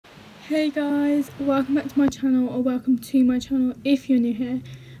Hey guys, welcome back to my channel, or welcome to my channel if you're new here.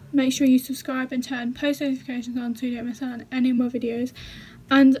 Make sure you subscribe and turn post notifications on so you don't miss out on any more videos.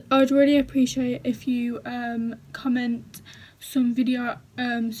 And I'd really appreciate if you comment some video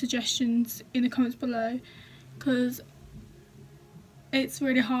suggestions in the comments below, because it's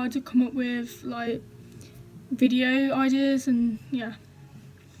really hard to come up with like video ideas and yeah.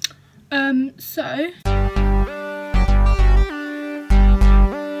 So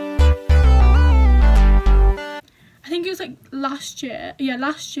I think it was like last year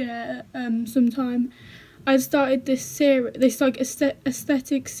sometime I started this series,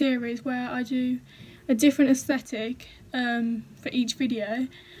 aesthetic series, where I do a different aesthetic for each video.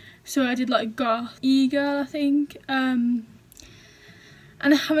 So I did like goth, e-girl I think, and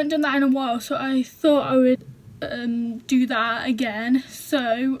I haven't done that in a while, so I thought I would do that again.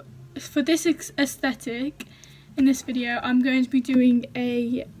 So for this aesthetic in this video, I'm going to be doing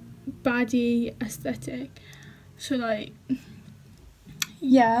a baddie aesthetic. So like,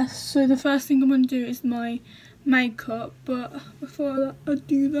 yeah, so the first thing I'm going to do is my makeup, but before I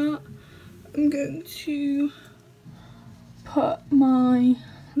do that, I'm going to put my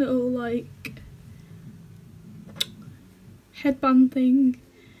little like headband thing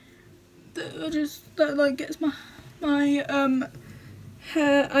that like gets my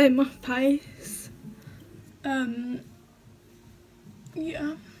hair out of my face.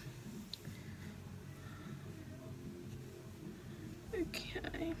 Yeah.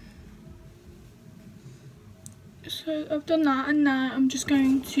 Okay, so I've done that, and now I'm just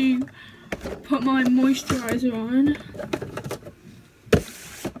going to put my moisturiser on.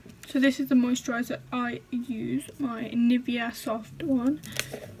 So this is the moisturiser I use, my Nivea soft one,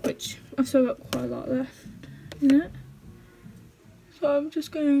 which I've still got quite a lot left in it. So I'm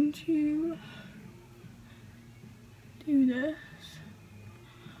just going to do this.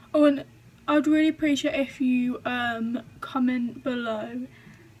 Oh, and I'd really appreciate if you comment below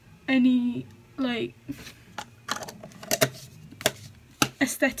any like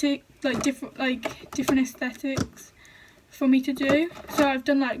aesthetic, like different aesthetics for me to do. So I've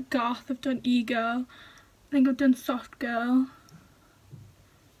done like goth, I've done e-girl, I think I've done soft girl,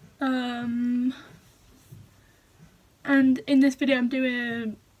 and in this video I'm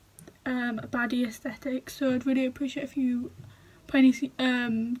doing a baddie aesthetic. So I'd really appreciate if you put any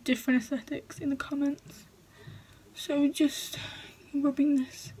different aesthetics in the comments. So just rubbing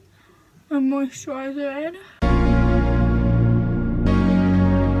this moisturiser in.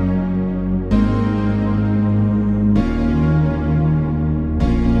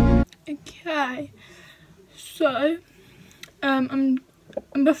 Okay, so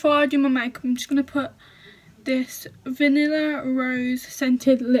before I do my makeup, I'm just gonna put this vanilla rose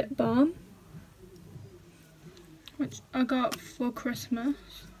scented lip balm, which I got for Christmas.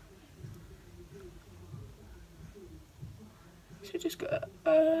 So just go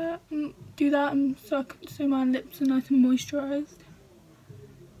do that, and so my lips are nice and moisturised.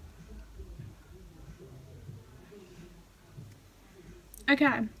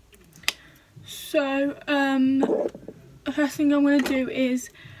 Okay, so the first thing I'm going to do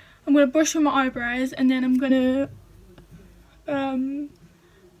is I'm going to brush on my eyebrows, and then I'm going to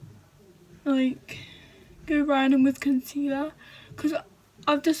like go around them with concealer, because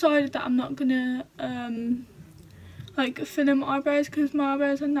I've decided that I'm not going to like fill in my eyebrows, because my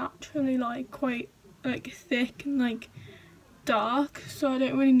eyebrows are naturally like quite like thick and like dark, so I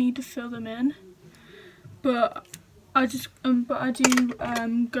don't really need to fill them in. But I just do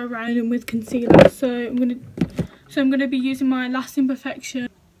go around them with concealer. So I'm gonna be using my Lasting Perfection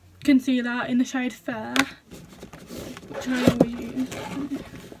concealer in the shade Fair, which I always use.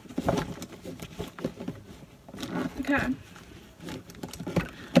 Okay.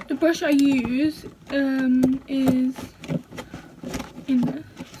 The brush I use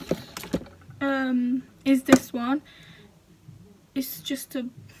is this one. It's just a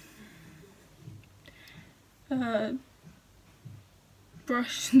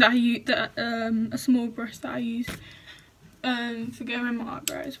brush that I use, a small brush that I use for going my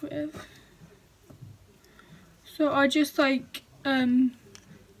eyebrows with. So I just like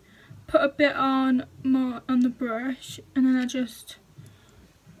put a bit on the brush, and then I just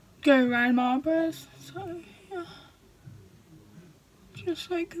go around my eyebrows. So yeah, just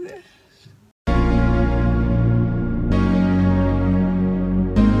like this.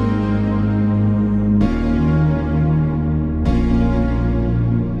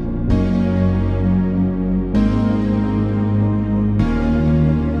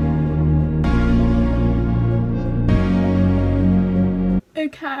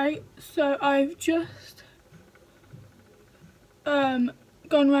 Okay, so I've just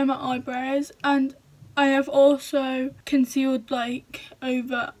gone around my eyebrows, and I have also concealed like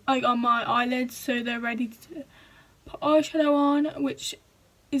over like on my eyelids, so they're ready to put eyeshadow on, which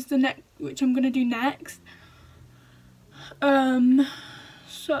is which I'm gonna do next.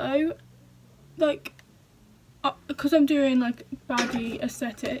 So like because I'm doing like baddie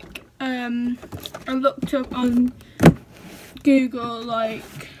aesthetic, I looked up on Google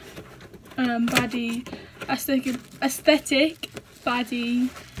like baddie aesthetic baddie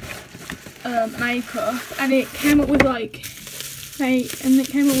makeup, and it came up with like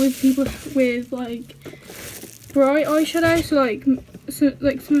people with like bright eyeshadow, so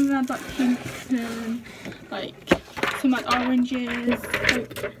like some of them had like pink and like some like oranges,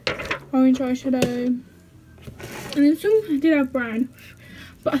 like orange eyeshadow, and then some did have brown,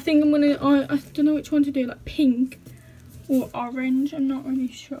 but I think I'm gonna I don't know which one to do, like pink or orange. I'm not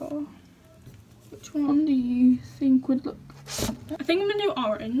really sure. Which one do you think would look? I think I'm gonna do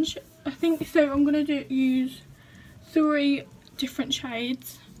orange. I think so. I'm gonna use 3 different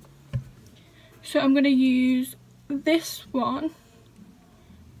shades. So I'm gonna use this one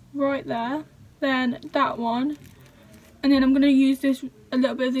right there, then that one, and then I'm gonna use this a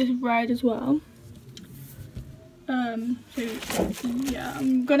little bit of this red as well. So yeah,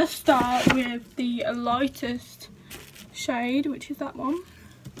 I'm gonna start with the lightest shade, which is that one.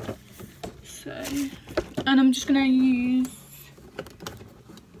 So, and I'm just gonna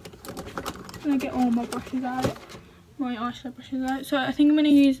get all my brushes out, my eyeshadow brushes out. So I think I'm gonna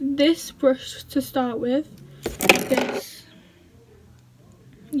use this brush to start with. This,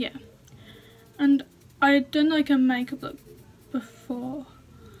 yeah. And I had done like a makeup look before,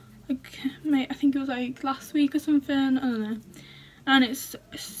 like I think it was like last week or something, I don't know. And it's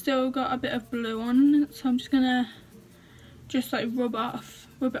still got a bit of blue on, so I'm just gonna like rub it off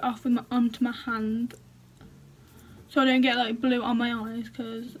with onto my hand, so I don't get like blue on my eyes,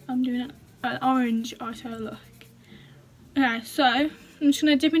 because I'm doing an orange eyeshadow look. Okay, so I'm just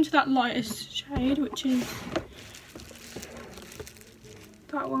gonna dip into that lightest shade, which is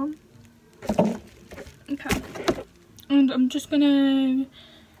that one. Okay, and I'm just gonna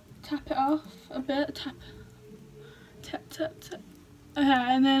tap it off a bit, tap. Okay,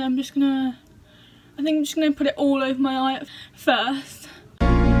 and then I think I'm just gonna put it all over my eye first.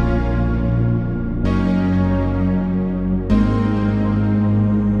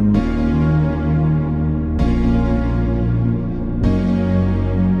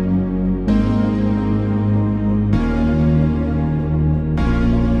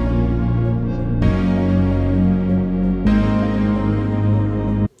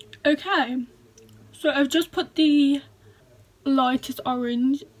 Okay, so I've just put the lightest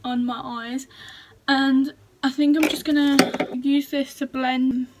orange on my eyes, and I think I'm just gonna use this to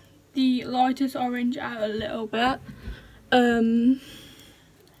blend the lightest orange out a little bit,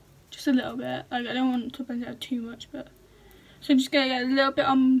 just a little bit. Like, I don't want to blend it out too much, but so I'm just gonna get a little bit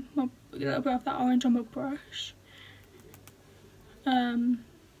of that orange on my brush, and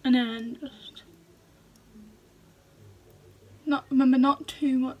then just not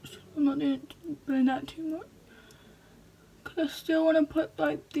too much. I'm not doing it to blend out too much, because I still want to put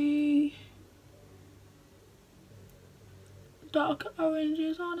like the dark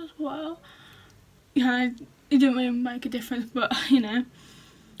oranges on as well. Yeah, it didn't really make a difference, but you know.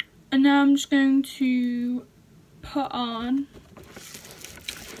 And now I'm just going to put on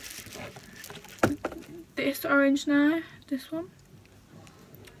this orange now, this one.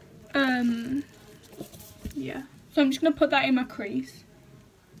 Yeah, so I'm just gonna put that in my crease,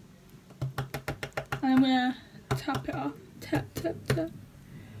 and I'm gonna tap it off, tap.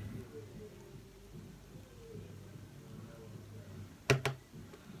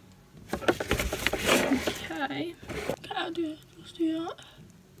 Okay, I'll do it. Let's do that.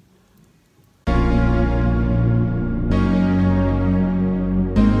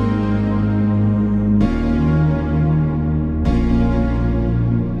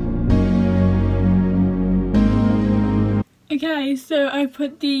 Okay, so I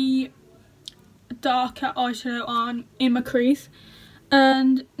put the darker eyeshadow on in my crease,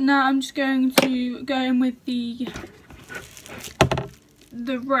 and now I'm just going to go in with the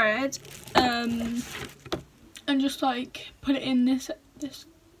red, and just like put it in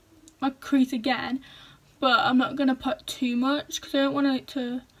my crease again, but I'm not gonna put too much because I don't want it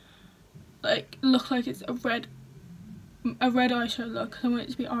to like look like it's a red eyeshadow look, because I want it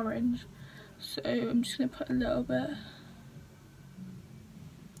to be orange. So I'm just gonna put a little bit.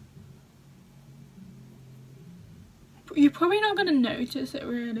 You're probably not gonna notice it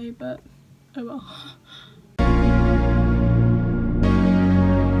really, but oh well.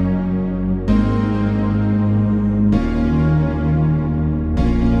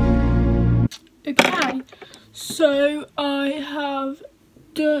 Okay, so I have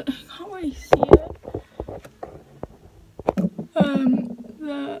done, I can't really see it.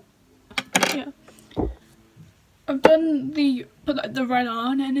 Yeah, I've done put like the red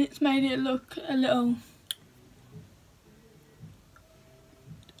on, and it's made it look a little,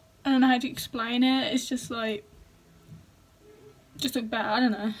 I don't know how to explain it. It's just like, just look better, I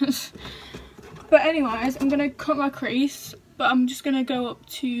don't know. But anyways, I'm gonna cut my crease, but I'm just gonna go up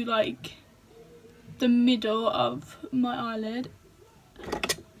to like the middle of my eyelid.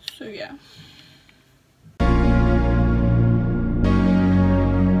 So yeah.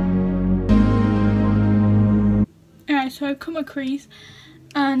 Alright, so I've cut my crease,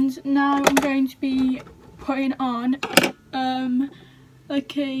 and now I'm going to be putting on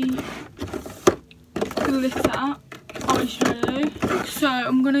like a glitter eyeshadow. So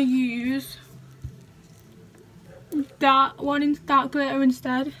I'm gonna use that glitter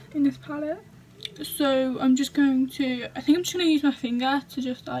instead in this palette. So I'm just going to, I think I'm just going to use my finger to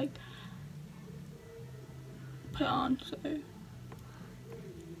just like put it on. So,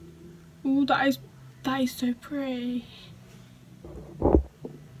 oh, that is so pretty.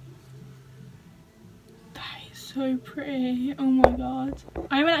 That is so pretty. Oh my god,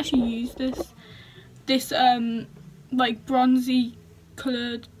 I haven't actually used this like bronzy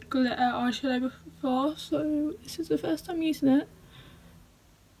coloured glitter eyeshadow before, so this is the first time using it.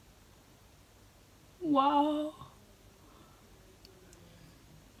 Wow,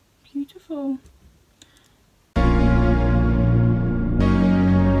 beautiful.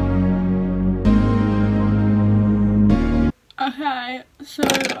 Okay, so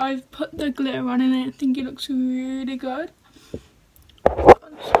I've put the glitter on and I think it looks really good.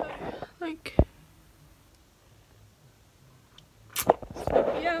 So, like,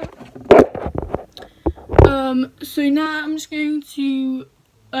 so yeah. So now I'm just going to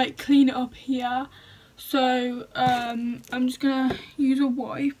like clean it up here. So I'm just gonna use a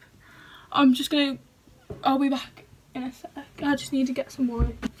wipe. I'll be back in a sec. I just need to get some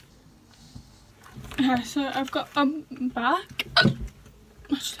wipe. Okay, so I'm back.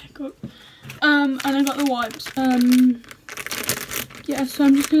 Let's take up. And I got the wipes. Yeah, so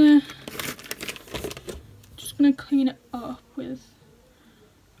I'm just gonna clean it up with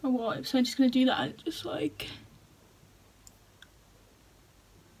a wipe. So I'm just gonna do that, just like,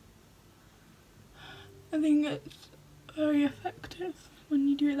 I think it's very effective when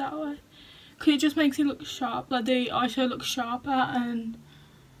you do it that way, because it just makes it look sharp, like the eyeshadow looks sharper and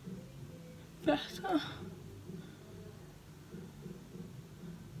better.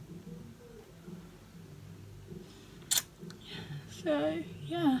 So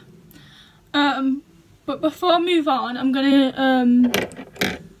yeah, but before I move on, I'm gonna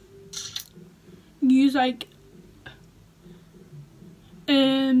use like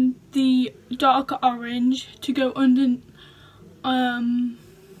the darker orange to go under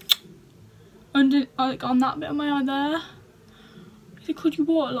like on that bit of my eye there. Is it called your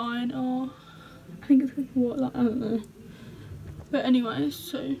waterline, or I think it's called your waterline, I don't know. But anyways,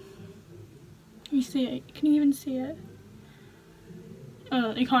 so you see it? Can you even see it?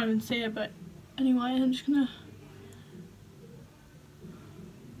 You can't even see it, but anyway, I'm just gonna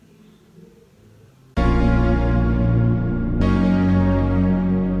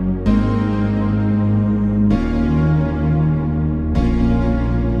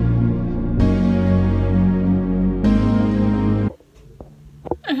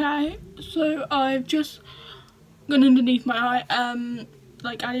okay, so I've just gone underneath my eye,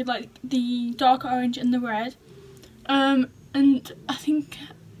 like added like the dark orange and the red, and I think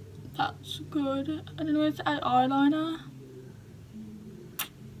that's good. I don't know if to add eyeliner.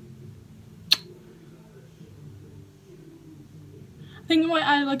 I think I might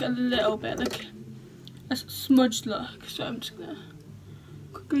add like a little bit, like a smudged look, so I'm just gonna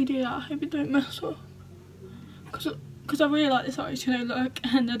quickly do that. I hope it don't mess up, because I really like this eyeshadow look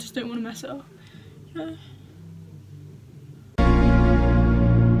and I just don't want to mess it up. Yeah.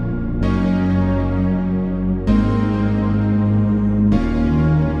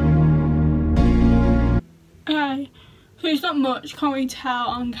 Okay, so it's not much, can't really tell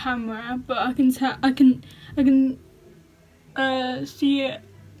on camera, but I can see it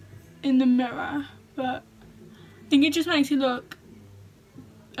in the mirror, but I think it just makes it look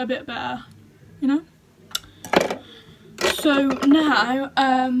a bit better, you know? So now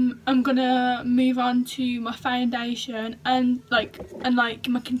I'm gonna move on to my foundation and like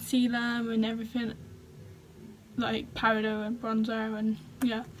my concealer and everything, like powder and bronzer, and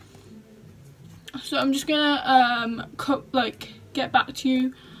yeah. So I'm just gonna get back to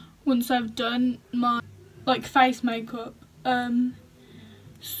you once I've done my like face makeup. But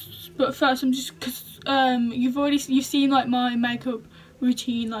but first I'm just, because you've seen like my makeup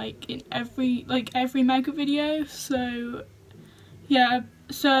routine like in every makeup video, so yeah,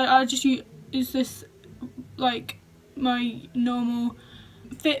 so I'll just use this like my normal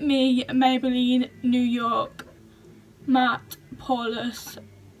Fit Me Maybelline New York matte poreless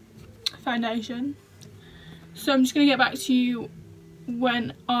foundation. So I'm just gonna get back to you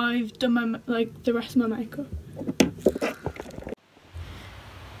when I've done my the rest of my makeup.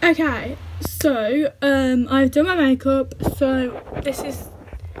 Okay, so I've done my makeup, so this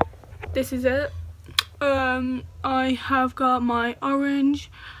is it. I have got my orange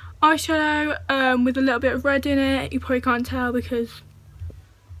eyeshadow with a little bit of red in it. You probably can't tell because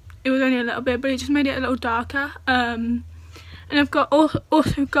it was only a little bit, but it just made it a little darker. And I've got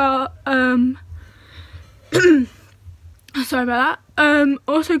also got sorry about that.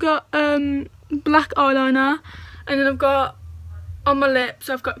 Also got black eyeliner, and then I've got on my lips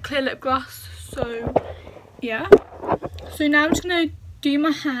I've got clear lip gloss. So yeah. So now I'm just gonna do my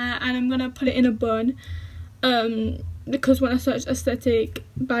hair, and I'm gonna put it in a bun. Because when I searched aesthetic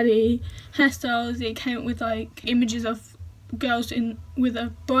baddie hairstyles, it came up with like images of girls with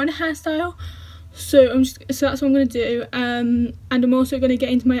a bun hairstyle. So that's what I'm gonna do. And I'm also gonna get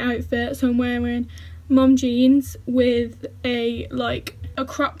into my outfit. So I'm wearing mom jeans with a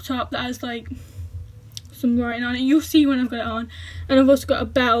crop top that has like some writing on it. You'll see when I've got it on. And I've also got a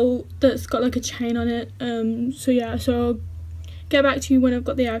belt that's got like a chain on it. So yeah, so I'll get back to you when I've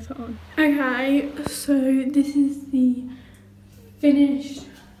got the outfit on. Okay, so this is the finished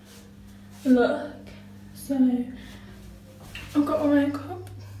look. So I've got my makeup,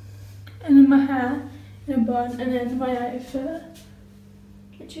 and then my hair in a bun, and then my outfit,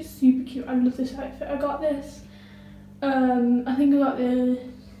 which is super cute. I love this outfit. I got this, I think it was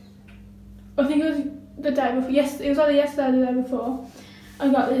the day before. Yes, it was either yesterday or the day before. I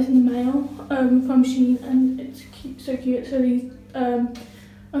got this in the mail from Shein, and it's cute, so cute. So these I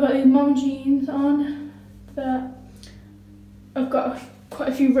got these mom jeans on that I've got quite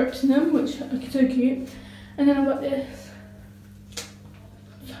a few rips in them, which are so cute. And then I've got this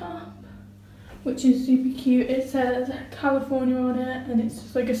top, which is super cute. It says California on it, and it's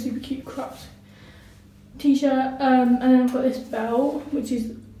just like a super cute cropped t-shirt. And then I've got this belt, which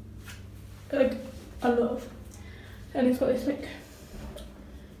is like I love, and it's got this like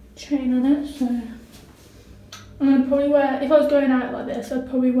chain on it. So I'd probably wear, if I was going out like this, I'd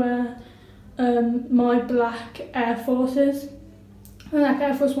probably wear my black Air Forces, black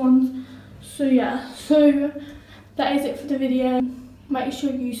Air Force Ones. So yeah, so that is it for the video. Make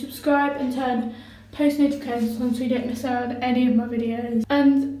sure you subscribe and turn post notifications on so you don't miss out on any of my videos.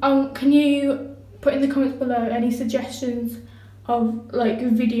 And can you put in the comments below any suggestions of like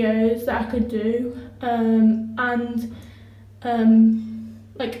videos that I could do, and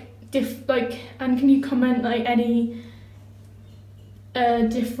can you comment like any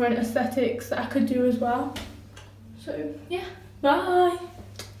different aesthetics that I could do as well. So yeah, bye.